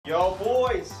Yo,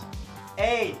 boys.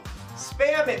 Hey,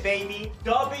 spam it, baby.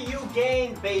 W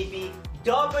gang, baby.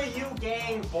 W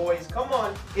gang, boys. Come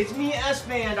on. It's me,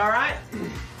 Esfand, all right?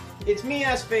 It's me,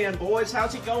 Esfand, boys.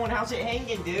 How's it going? How's it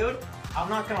hanging, dude? I'm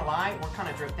not gonna lie. We're kind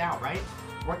of dripped out, right?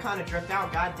 We're kind of dripped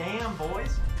out. Goddamn,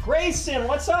 boys. Grayson,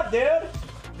 what's up, dude?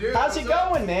 Dude, how's it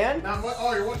going, man?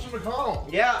 Oh, you're watching McConnell.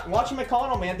 Yeah, watching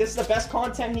McConnell, man. This is the best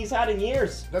content he's had in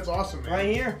years. That's awesome, man. Right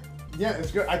here. Yeah,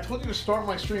 it's good. I told you to start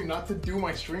my stream, not to do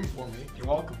my stream for me. You're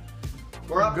welcome.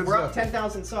 We're up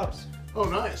 10,000 subs. Oh,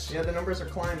 nice. Yeah, the numbers are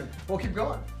climbing. Well, keep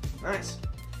going. Nice.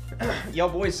 Yo,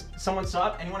 boys, someone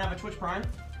sub? Anyone have a Twitch Prime?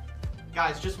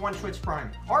 Guys, just one Twitch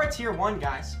Prime. Or a tier 1,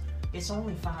 guys. It's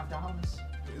only $5.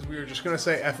 We were just going to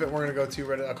say, F it, we're going to go to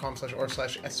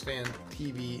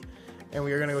reddit.com/r/EsfandTV. And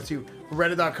we are going to go to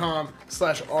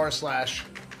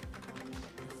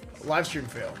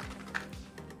reddit.com/r/livestreamfail.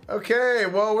 Okay,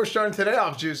 well, we're starting today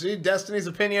off juicy. Destiny's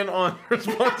opinion on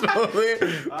responsibility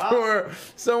for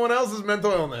someone else's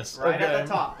mental illness. Right at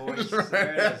the top, boys.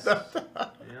 There it is.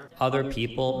 Other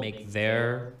people make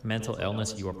their mental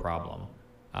illness your problem.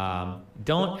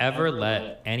 Don't ever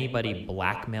let anybody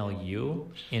blackmail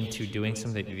you into doing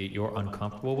something that you're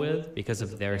uncomfortable with because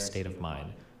of their state of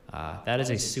mind. That is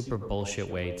a super bullshit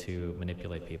way to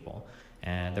manipulate people.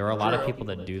 And there are a lot of people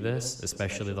that do this,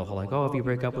 especially the whole like, oh, if you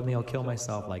break up with me, I'll kill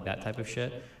myself, like that type of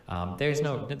shit. There's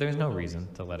no reason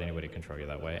to let anybody control you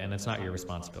that way, and it's not your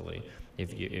responsibility.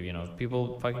 If you know,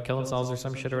 people fucking kill themselves or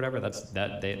some shit or whatever,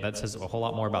 that says a whole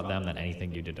lot more about them than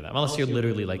anything you did to them. Unless you're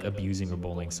literally like abusing or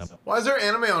bullying someone. Why is there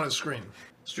anime on his screen?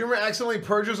 Streamer accidentally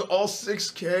purges all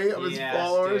 6K of his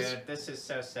followers. Dude, this is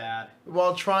so sad.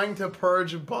 While trying to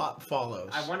purge bot follows.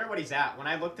 I wonder what he's at. When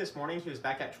I looked this morning, he was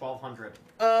back at 1,200.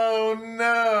 Oh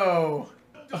no.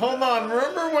 Hold on,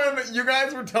 remember when you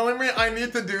guys were telling me I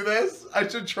need to do this? I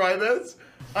should try this?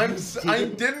 I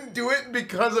didn't do it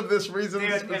because of this reason.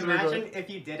 Dude, imagine if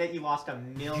you did it, you lost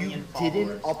 1 million followers. You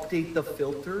didn't update the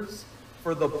filters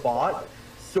for the bot,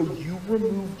 so you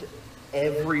removed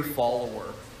every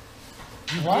follower.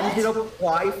 You didn't hit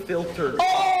apply filters.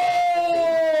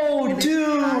 Oh,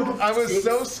 dude! I was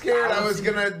so scared I was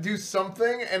gonna do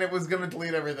something and it was gonna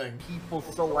delete everything. People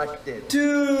selected.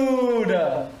 Dude!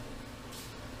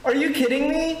 Are you kidding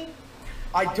me?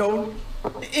 I don't...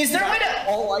 Is there a way to...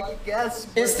 All I can guess...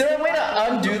 Is there a way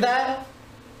to undo that?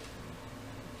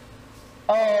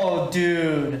 Oh,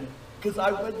 dude. Because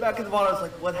I went back in the bot, I was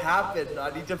like, what happened? I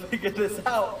need to figure this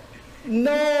out.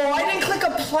 No, I didn't click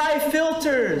apply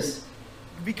filters.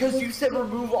 Because you said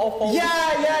remove all followers.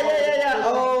 Yeah.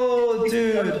 Oh,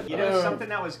 dude. You know something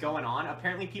that was going on?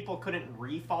 Apparently people couldn't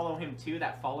refollow him too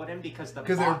that followed him because the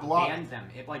bot banned them.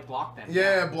 It like blocked them.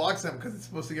 Yeah, it blocks them because it's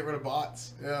supposed to get rid of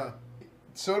bots. Yeah.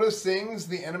 Soda sings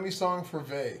the enemy song for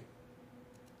Vay.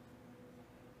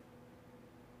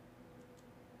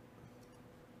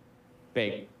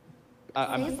 Fake.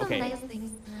 I'm okay. Nice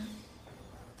things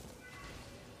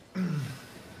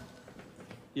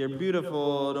You're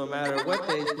beautiful no matter what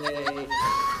they say.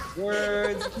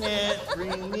 Words can't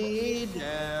bring me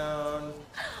down.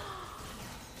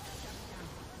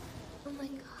 Oh my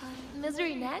god.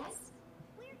 Misery next?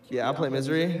 Yeah, I'll play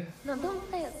Misery. No, don't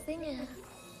play it. Sing it.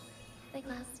 Like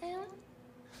last time?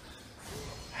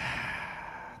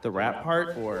 The rap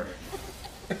part or?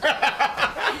 The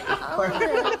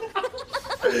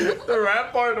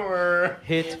rap part or?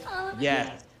 Hit.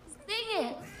 Yes. Sing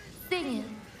it. Sing it.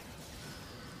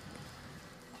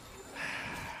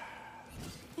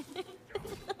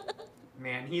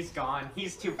 Man, he's gone.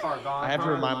 He's too far gone. I have to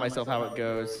remind myself how it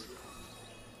goes.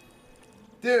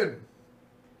 Dude.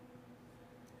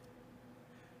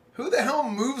 Who the hell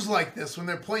moves like this when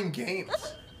they're playing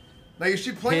games? Like, is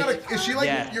she playing on a... Is she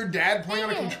like your dad playing on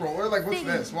a controller? Like, what's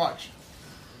this? Watch.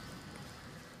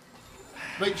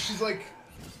 Like, she's like...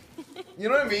 You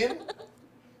know what I mean?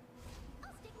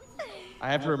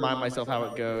 I have to remind myself how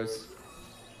it goes.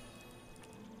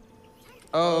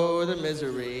 Oh, the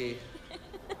misery.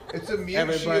 It's a mute.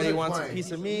 Everybody wants a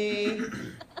piece of me.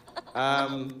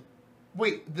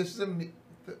 Wait, this is a...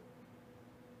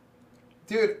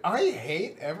 Dude, I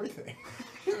hate everything.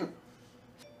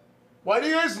 Why do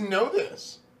you guys know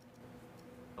this?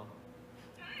 Hi,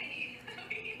 how are you?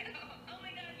 Oh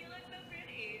my god, you look so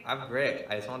pretty. I'm great.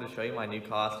 I just wanted to show you my new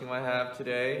costume I have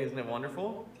today. Isn't it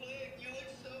wonderful? You look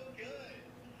so good.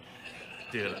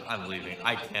 Dude, I'm leaving.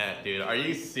 I can't, dude. Are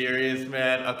you serious,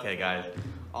 man? Okay, guys.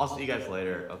 I'll see you guys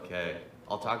later. Okay.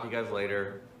 I'll talk to you guys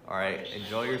later. Alright,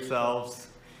 enjoy yourselves.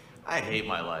 I hate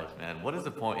my life, man. What is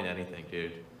the point in anything,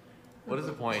 dude? What is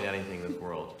the point in anything in this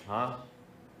world, huh?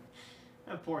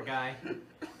 That poor guy.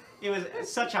 It was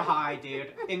such a high,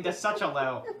 dude, into such a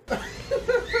low. Wait,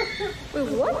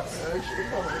 what?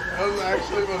 That was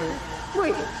actually funny.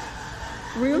 Wait,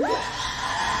 really?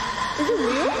 Is it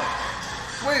real?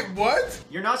 Wait, what?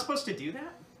 You're not supposed to do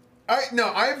that?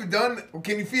 I've done.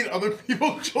 Can you feed other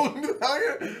people children to the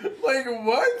alligator? Like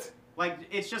what? Like,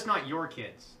 it's just not your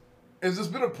kids. Has this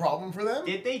been a problem for them?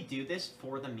 Did they do this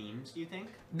for the memes, do you think?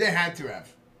 They had to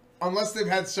have. Unless they've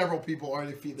had several people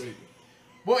already feed their...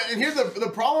 Well, and here's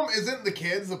the problem isn't the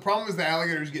kids. The problem is the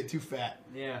alligators get too fat.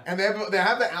 Yeah. And they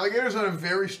have the alligators on a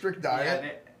very strict diet.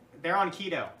 Yeah, they're on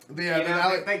keto. Yeah, you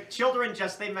know, like children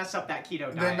they mess up that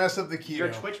keto diet. They mess up the keto.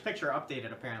 Your Twitch picture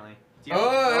updated, apparently. Do you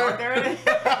Oh, there it is.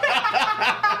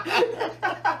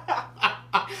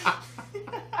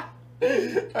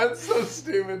 That's so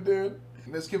stupid, dude.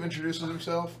 Miskiv introduces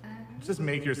himself. Just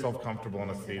make yourself comfortable in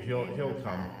a seat. He'll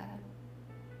come.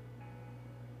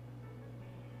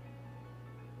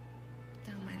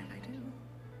 Don't mind if I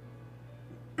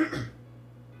do.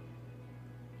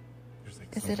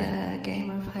 Is it a game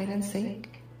of hide and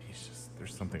seek?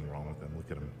 There's something wrong with him.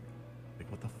 Look at him. Like,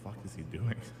 what the fuck is he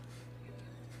doing?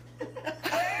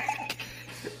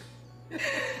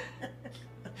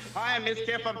 Hi, I'm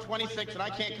Miskiv. I'm 26 and I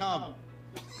can't come.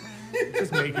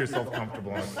 Just make yourself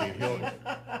comfortable in a seat.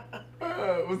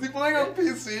 Was he playing on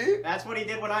PC? That's what he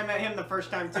did when I met him the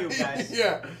first time too, guys.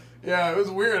 Yeah, it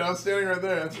was weird. I was standing right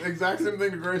there. It's the exact same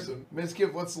thing to Grayson.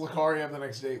 Miskiv, what's Lakari have the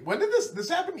next day? When did this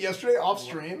happen? Yesterday, off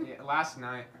stream? Yeah, last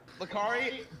night.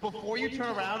 Lakari, before you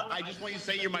turn around, I just want you to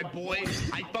say you're my boy.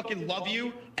 I fucking love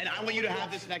you, and I want you to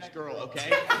have this next girl,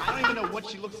 okay? I don't even know what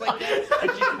she looks like yet,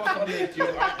 but she's fucking big,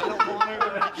 dude. I don't want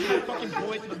her. She's my fucking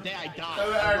boy to the day I die.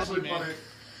 That's actually funny.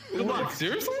 Good luck.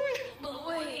 Seriously? But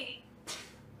wait.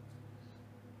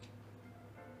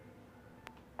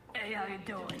 Hey, how you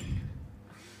doing?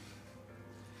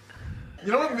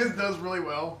 You know what Miz does really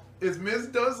well? Is Miz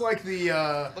does like the,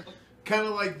 kind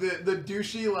of like the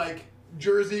douchey, like,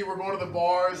 Jersey, we're going to the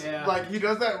bars. Yeah. Like, he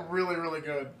does that really, really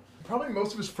good. Probably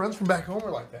most of his friends from back home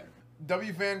are like that.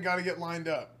 W-Fan got to get lined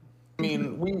up. I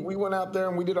mean, we went out there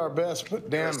and we did our best, but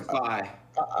damn. You're a spy.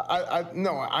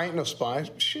 No, I ain't no spy.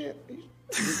 Shit.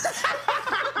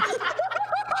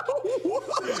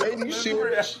 Baby, you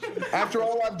serious? After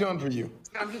all I've done for you.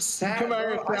 I'm just sad. Come out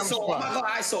here and I say I'm sold. I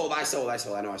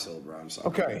know I sold, bro. I'm sorry.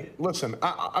 Okay, listen.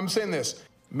 I'm saying this.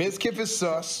 Miskiv is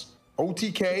sus.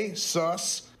 OTK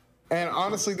sus. And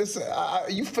honestly,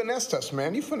 you finessed us,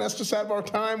 man. You finessed us out of our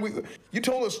time. You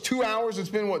told us 2 hours. It's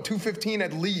been what, 2:15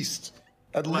 at least.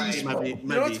 At least, bro. You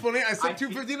know what's funny? I said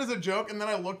 2:15 as a joke, and then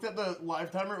I looked at the live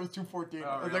timer. It was 2:14.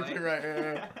 Oh, That's really? actually right.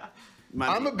 Yeah.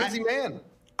 I'm a busy man.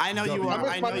 I know you are.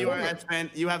 I know you are, moment.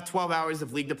 Esfand. You have 12 hours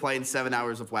of League to play and 7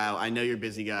 hours of WoW. I know you're a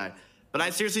busy guy. But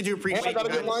I seriously do appreciate I gotta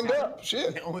you get guys. lined up.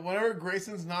 Shit. Whenever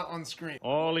Grayson's not on screen.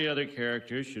 All the other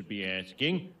characters should be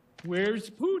asking, where's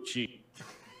Poochie?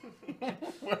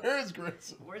 Where is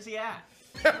Grayson? Where's he at?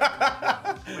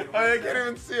 I can't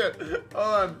even see it.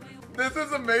 Hold on. This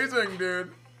is amazing,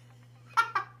 dude.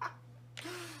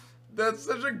 That's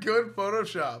such a good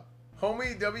Photoshop.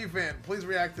 Homie W-Fan, please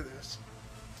react to this.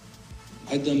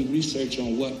 I've done research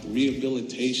on what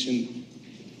rehabilitation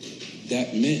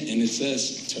that meant, and it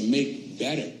says to make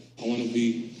better. I want to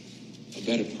be a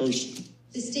better person.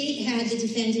 The state had the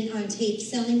defendant on tape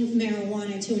selling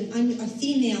marijuana to a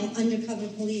female undercover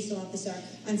police officer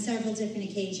on several different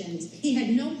occasions. He had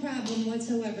no problem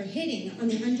whatsoever hitting on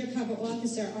the undercover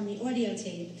officer on the audio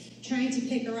tape, trying to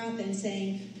pick her up and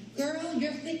saying, "Girl,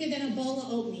 you're thicker than a bowl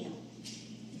of oatmeal."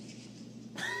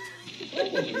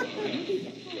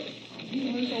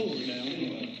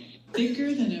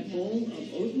 Thicker than a bowl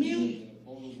of oatmeal?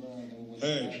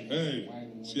 Hey,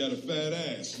 she had a fat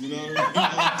ass, you know what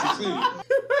I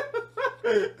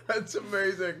mean? That's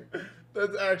amazing.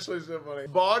 That's actually so funny.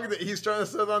 Bog that he's trying to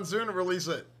set on soon to release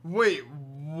it. Wait,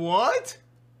 what?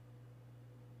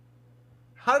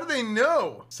 How do they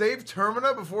know? Save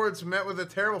Termina before it's met with a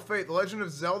terrible fate. The Legend of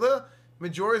Zelda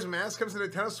Majora's Mask comes to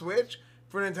Nintendo Switch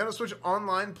for Nintendo Switch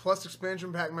Online Plus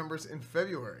expansion pack members in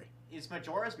February. Is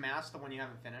Majora's Mask the one you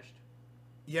haven't finished?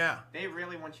 Yeah. They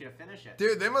really want you to finish it.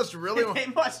 Dude, they must really They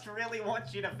must really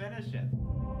want you to finish it.